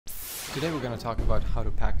Today we're going to talk about how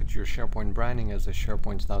to package your SharePoint branding as a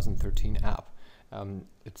SharePoint 2013 app.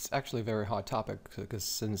 It's actually a very hot topic because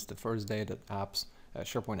since the first day that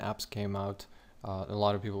SharePoint apps came out, a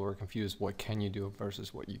lot of people were confused what can you do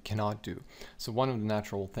versus what you cannot do. So one of the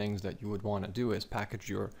natural things that you would want to do is package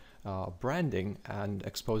your branding and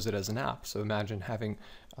expose it as an app. So imagine having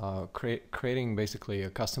creating basically a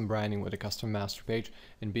custom branding with a custom master page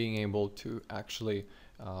and being able to actually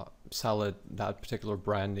sell that particular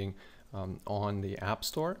branding on the App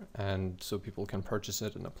Store, and so people can purchase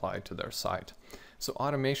it and apply it to their site. So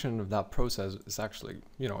automation of that process is actually,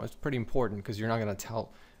 it's pretty important because you're not going to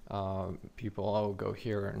tell people, oh, go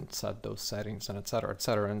here and set those settings and et cetera,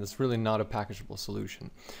 and it's really not a packageable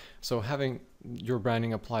solution. So having your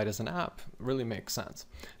branding applied as an app really makes sense.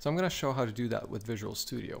 So I'm going to show how to do that with Visual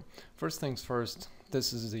Studio. First things first,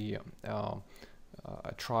 this is the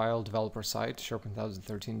a trial developer site, SharePoint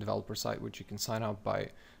 2013 developer site, which you can sign up by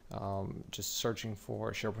just searching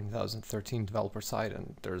for SharePoint 2013 developer site,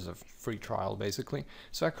 and there's a free trial basically.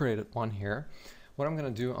 So I created one here. What I'm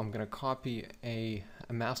going to do, I'm going to copy a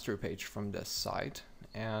master page from this site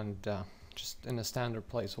and just in a standard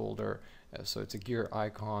placeholder. So it's a gear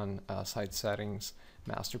icon, site settings,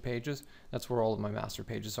 master pages. That's where all of my master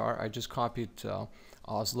pages are. I just copied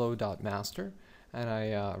oslo.master and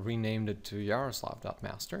I renamed it to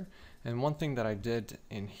yaroslav.master. And one thing that I did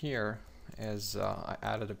in here is I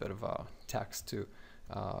added a bit of a text to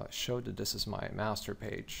show that this is my master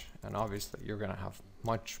page. And obviously you're going to have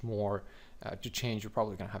much more to change. You're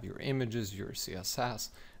probably going to have your images, your CSS,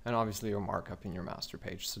 and obviously your markup in your master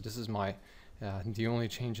page. So this is my the only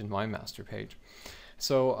change in my master page.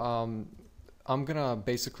 So I'm going to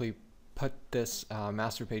basically put this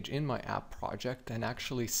master page in my app project and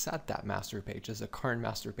actually set that master page as a current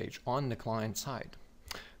master page on the client side.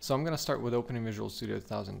 So I'm going to start with opening Visual Studio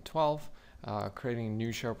 2012, creating a new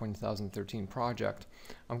SharePoint 2013 project.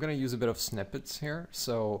 I'm going to use a bit of snippets here,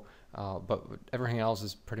 so but everything else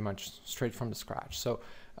is pretty much straight from the scratch. So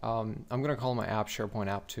I'm going to call my app SharePoint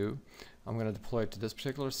App 2. I'm going to deploy it to this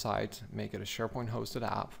particular site, make it a SharePoint hosted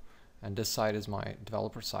app, and this site is my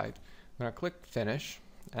developer site. I'm going to click Finish,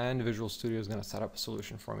 and Visual Studio is going to set up a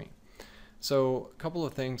solution for me. So a couple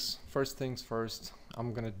of things. First things first,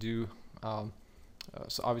 I'm going to do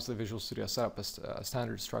so obviously Visual Studio set up a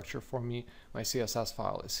standard structure for me. My CSS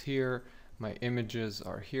file is here, my images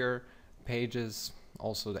are here, pages,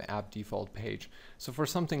 also the app default page. So for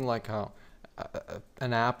something like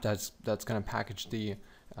an app that's going to package the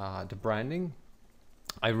branding,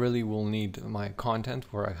 I really will need my content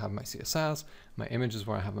where I have my CSS, my images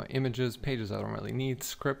where I have my images, pages I don't really need,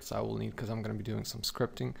 scripts I will need because I'm going to be doing some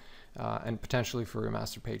scripting, and potentially for your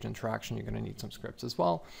master page interaction you're going to need some scripts as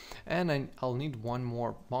well. And I'll need one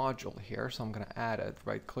more module here, so I'm going to add it.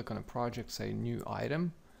 Right click on a project, say new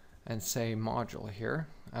item, and say module here,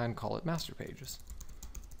 and call it master pages.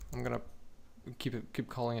 I'm going to keep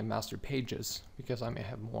calling it master pages because I may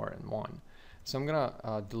have more than one. So I'm going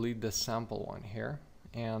to delete this sample one here,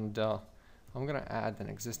 and I'm going to add an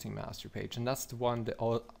existing master page, and that's the one that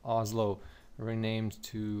Oslo renamed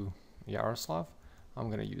to Yaroslav. I'm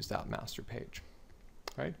going to use that master page,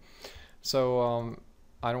 right? So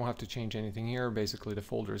I don't have to change anything here. Basically the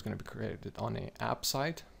folder is going to be created on an app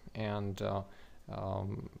site, and the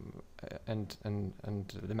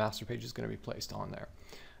master page is going to be placed on there.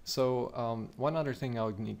 So one other thing I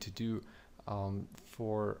would need to do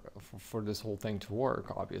for this whole thing to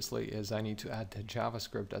work, obviously, is I need to add the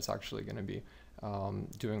JavaScript that's actually going to be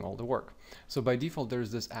doing all the work. So by default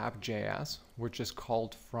there's this app.js, which is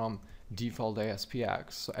called from default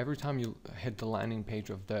ASPX. So every time you hit the landing page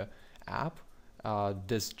of the app,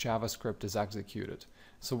 this JavaScript is executed.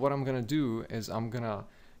 So what I'm going to do is I'm going to,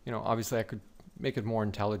 obviously I could make it more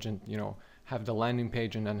intelligent, have the landing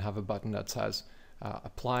page and then have a button that says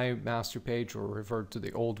apply master page or revert to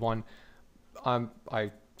the old one.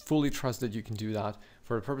 I fully trust that you can do that.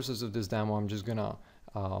 For the purposes of this demo, I'm just gonna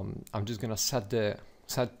set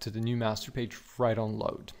to the new master page right on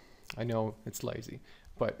load. I know it's lazy,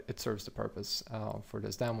 but it serves the purpose for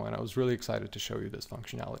this demo, and I was really excited to show you this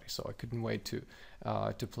functionality, so I couldn't wait to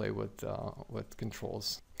play with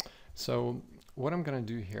controls. So what I'm gonna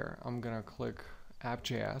do here, I'm gonna click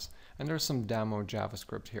app.js, and there's some demo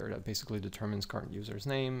JavaScript here that basically determines current user's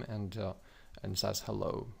name and says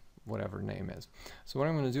hello, whatever name is. So what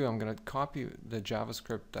I'm going to do, I'm going to copy the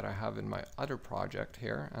JavaScript that I have in my other project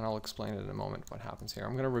here, and I'll explain in a moment what happens here.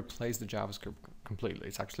 I'm going to replace the JavaScript completely.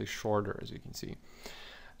 It's actually shorter, as you can see.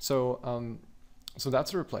 So so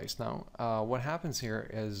that's replaced now. What happens here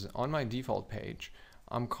is on my default page,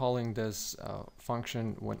 I'm calling this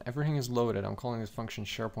function, when everything is loaded, I'm calling this function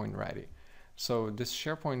SharePoint ready. So this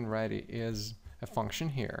SharePoint ready is a function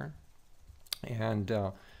here, and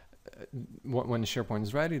when the SharePoint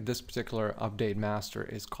is ready, this particular update master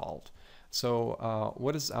is called. So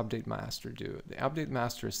what does update master do? The update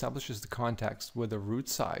master establishes the context with the root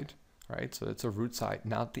side, right? So it's a root side,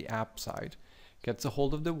 not the app side. Gets a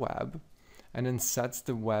hold of the web, and then sets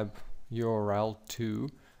the web URL to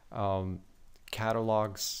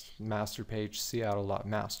catalogs master page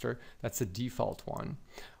Seattle.master. That's the default one.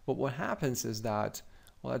 But what happens is that,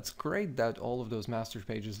 well, it's great that all of those master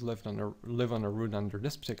pages live on a root under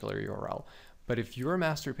this particular URL. But if your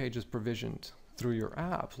master page is provisioned through your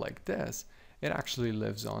app like this, it actually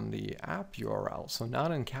lives on the app URL. So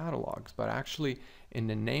not in catalogs, but actually in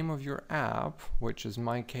the name of your app, which is in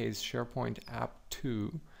my case SharePoint app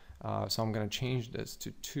 2. So I'm going to change this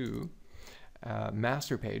to 2.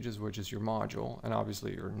 Master pages, which is your module, and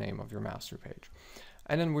obviously your name of your master page.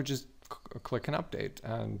 And then we just click an update,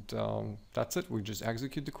 and that's it. We just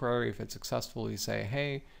execute the query. If it's successful, you say,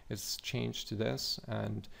 hey, it's changed to this,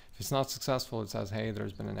 and if it's not successful, it says, hey,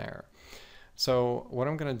 there's been an error. So what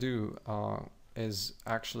I'm going to do is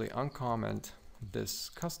actually uncomment this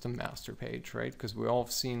custom master page, right? Because we all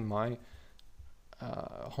have seen my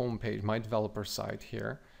home page, my developer site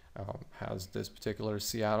here has this particular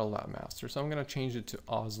Seattle.master. So I'm going to change it to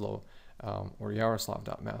Oslo or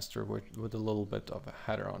Yaroslav.master with a little bit of a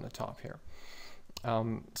header on the top here.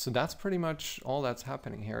 So that's pretty much all that's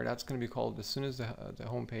happening here. That's going to be called as soon as the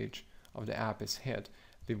home page of the app is hit.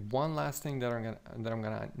 The one last thing that I'm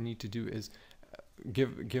gonna need to do is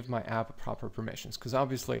give my app proper permissions, because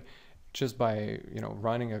obviously just by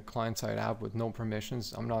running a client-side app with no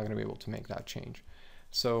permissions, I'm not going to be able to make that change.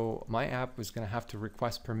 So my app is going to have to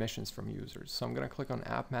request permissions from users. So I'm going to click on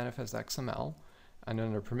app manifest XML, and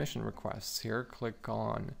under permission requests here, click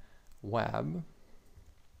on web.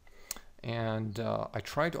 And I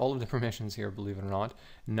tried all of the permissions here, believe it or not.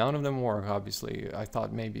 None of them work, obviously. I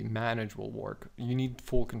thought maybe manage will work. You need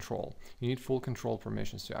full control. You need full control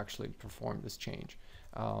permissions to actually perform this change.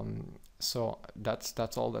 So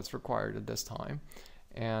that's all that's required at this time.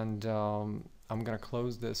 And I'm going to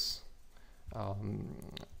close this,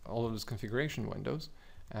 all of those configuration windows,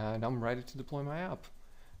 and I'm ready to deploy my app.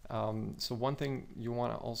 So one thing you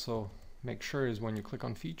want to also make sure is when you click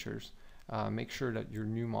on features, make sure that your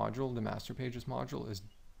new module, the master pages module, is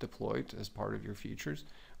deployed as part of your features,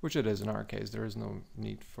 which it is in our case. There is no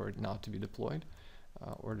need for it not to be deployed,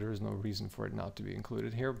 or there is no reason for it not to be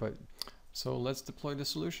included here. But so let's deploy the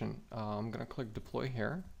solution. I'm going to click deploy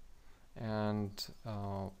here and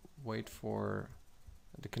wait for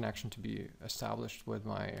the connection to be established with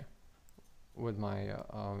my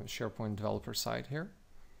SharePoint developer site here.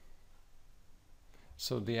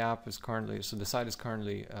 So the app is currently, so the site is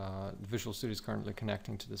currently, Visual Studio is currently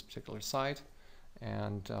connecting to this particular site.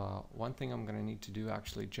 And one thing I'm going to need to do,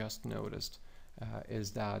 actually just noticed,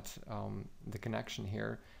 is that the connection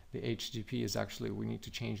here, the HTTP is actually, we need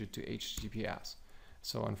to change it to HTTPS.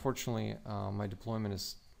 So unfortunately, my deployment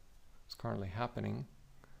is currently happening.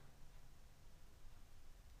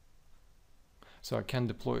 So I can't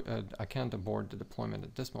abort the deployment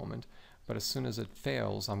at this moment. But as soon as it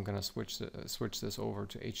fails, I'm going to switch this over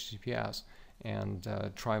to HTTPS and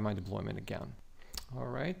try my deployment again. All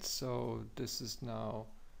right, so this is now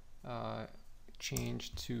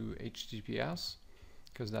changed to HTTPS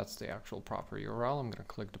because that's the actual proper URL. I'm going to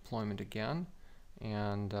click deployment again,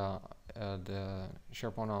 and the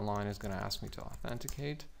SharePoint Online is going to ask me to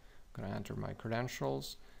authenticate. I'm going to enter my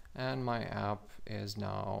credentials, and my app is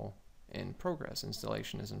now in progress.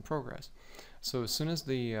 Installation is in progress. So as soon as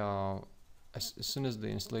the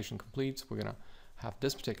installation completes, we're gonna have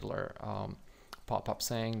this particular pop-up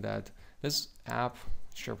saying that this app,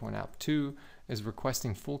 SharePoint app 2, is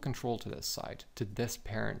requesting full control to this site, to this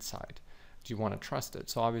parent site. Do you want to trust it?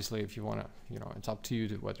 So obviously, if you want to, it's up to you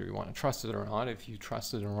to whether you want to trust it or not. If you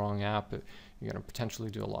trusted the wrong app, you're going to potentially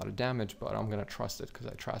do a lot of damage. But I'm going to trust it because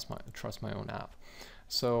I trust my own app.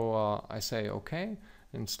 So I say okay.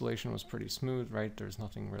 The installation was pretty smooth, right? There's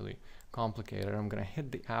nothing really complicated. I'm going to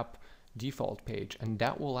hit the app default page, and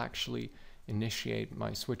that will actually initiate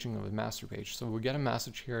my switching of the master page. So we get a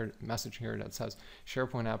message here that says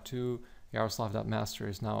SharePoint app 2 Yaroslav.master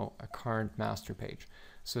is now a current master page.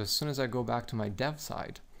 So as soon as I go back to my dev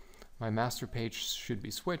side, my master page should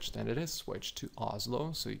be switched, and it is switched to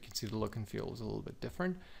Oslo. So you can see the look and feel is a little bit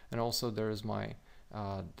different. And also there's my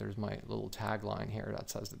little tagline here that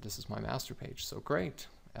says that this is my master page. So great,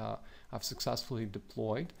 I've successfully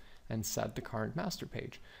deployed and set the current master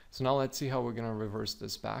page. So now let's see how we're going to reverse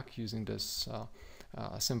this back using this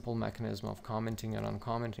simple mechanism of commenting and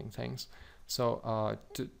uncommenting things. So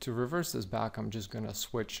to reverse this back, I'm just going to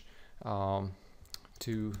switch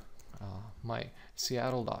to my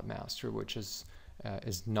Seattle.master, which is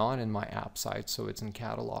not in my app site, so it's in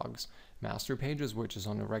catalogs master pages, which is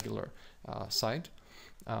on a regular site.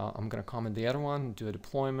 I'm going to comment the other one, do a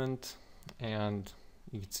deployment, and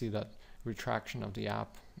you can see that retraction of the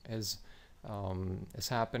app is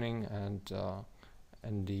happening,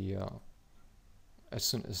 and the as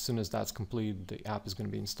soon as that's complete, the app is going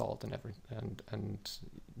to be installed, and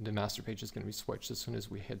the master page is going to be switched as soon as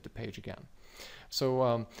we hit the page again.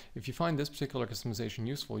 So if you find this particular customization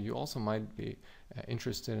useful, you also might be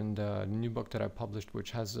interested in the new book that I published,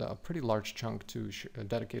 which has a pretty large chunk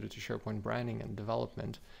dedicated to SharePoint branding and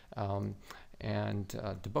development.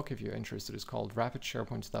 The book, if you're interested, is called Rapid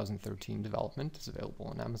SharePoint 2013 Development. It's available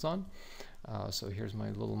on Amazon. So here's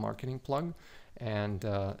my little marketing plug, and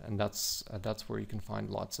that's where you can find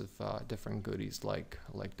lots of different goodies like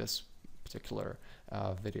this particular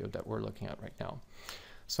video that we're looking at right now.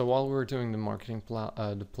 So while we're doing the marketing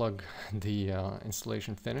the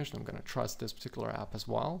installation finished, I'm going to trust this particular app as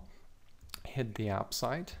well. Hit the app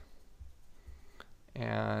site,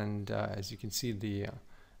 and as you can see, the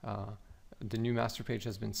new master page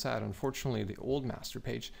has been set. Unfortunately, the old master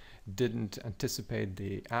page didn't anticipate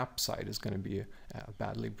the app site is going to be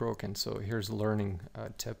badly broken. So here's a learning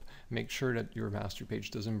tip. Make sure that your master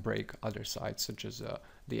page doesn't break other sites, such as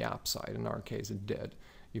the app site. In our case, it did,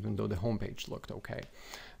 even though the home page looked okay.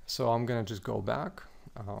 So I'm going to just go back,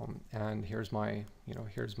 and here's my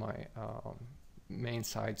main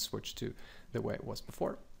site switched to the way it was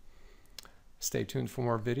before. Stay tuned for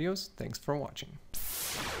more videos. Thanks for watching.